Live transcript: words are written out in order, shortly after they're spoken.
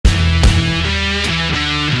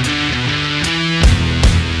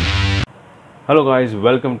Hello guys,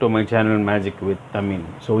 welcome to my channel Magicswiththamin.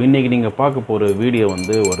 So இன்னைக்கு நீங்க பார்க்க போற வீடியோ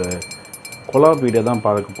வந்து ஒரு கொலாப் வீடியோ தான்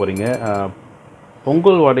பார்க்க போறீங்க.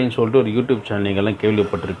 பொங்கல் வாடைன்னு சொல்லிட்டு ஒரு யூடியூப் சேனல் நீங்க எல்லாம்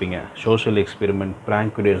கேள்விப்பட்டிருப்பீங்க. சோஷியல் எக்ஸ்பெரிமெண்ட்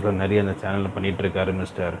பிராங்க் வீடியோஸ்லாம் நிறைய அந்த சேனல்ல பண்ணிட்டு இருக்காரு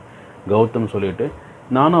மிஸ்டர் கௌதம் சொல்லிட்டு.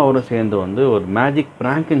 நானும் அவரும் சேர்ந்து வந்து ஒரு மேஜிக்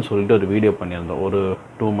பிராங்க்னு சொல்லிட்டு ஒரு வீடியோ பண்ணியிருந்தோம் ஒரு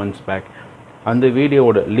 2 months பேக். அந்த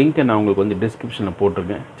வீடியோவோட லிங்க்கை நான் உங்களுக்கு வந்து டிஸ்கிரிப்ஷனில்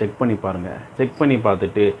போட்டிருக்கேன். செக் பண்ணி பாருங்கள். செக் பண்ணி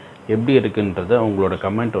பார்த்துட்டு எப்படி இருக்குன்றதை உங்களோட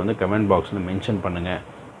கமெண்ட் வந்து கமெண்ட் பாக்ஸில் மென்ஷன் பண்ணுங்கள்.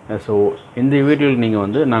 ஸோ இந்த வீடியோவில் நீங்கள்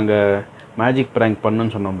வந்து நாங்கள் மேஜிக் ப்ராங்க்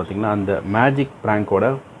பண்ணணுன்னு சொன்னோம் பார்த்தீங்கன்னா, அந்த மேஜிக்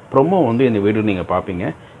ப்ராங்கோட ப்ரொமோ வந்து இந்த வீடியோ நீங்கள்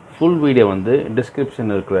பார்ப்பீங்க. ஃபுல் வீடியோ வந்து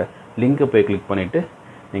டிஸ்கிரிப்ஷனில் இருக்கிற லிங்க்கை போய் கிளிக் பண்ணிவிட்டு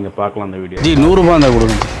நீங்கள் பார்க்கலாம் அந்த வீடியோ. ஜி 100 ரூபா இருந்தால்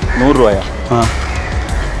கொடுங்க. 100 ரூபாயா?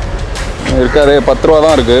 இருக்காரு 10 ரூபா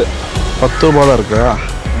தான் இருக்குது. 10 ரூபா தான் இருக்கா?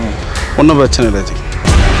 ஒன்றும் பிரச்சனை இல்லை ஜி.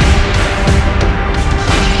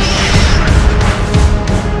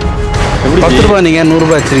 எப்படி 10 ரூபா நீங்கள் 100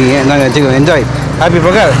 ரூபா வச்சுருக்கீங்க. நாங்கள் வச்சுக்கோங்க. என்ஜாய். ஹாப்பி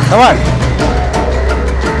பொங்கல். கமான்.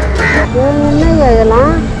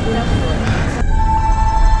 இதெல்லாம்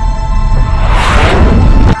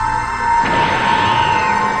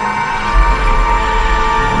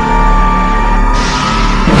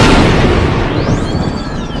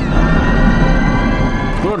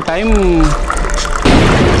டைம்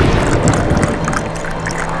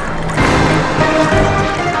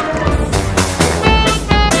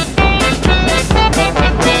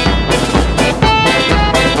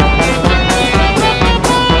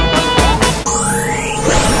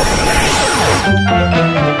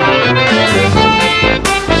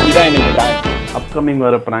அப்கமிங்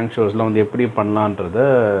வர ப்ராங்க் ஷோஸ்லாம் வந்து எப்படி பண்ணலான்றத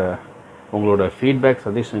உங்களோட ஃபீட்பேக்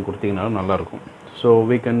சஜஷன் கொடுத்தீங்கனாலும் நல்லாயிருக்கும். So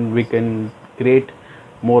we can create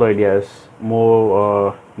more ideas, more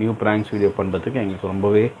new pranks video பண்ணுறதுக்கு எங்களுக்கு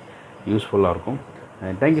ரொம்பவே யூஸ்ஃபுல்லாக இருக்கும்.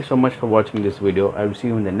 And thank you so much for watching this video. I will see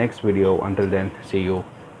you in the next video. Until then, see you.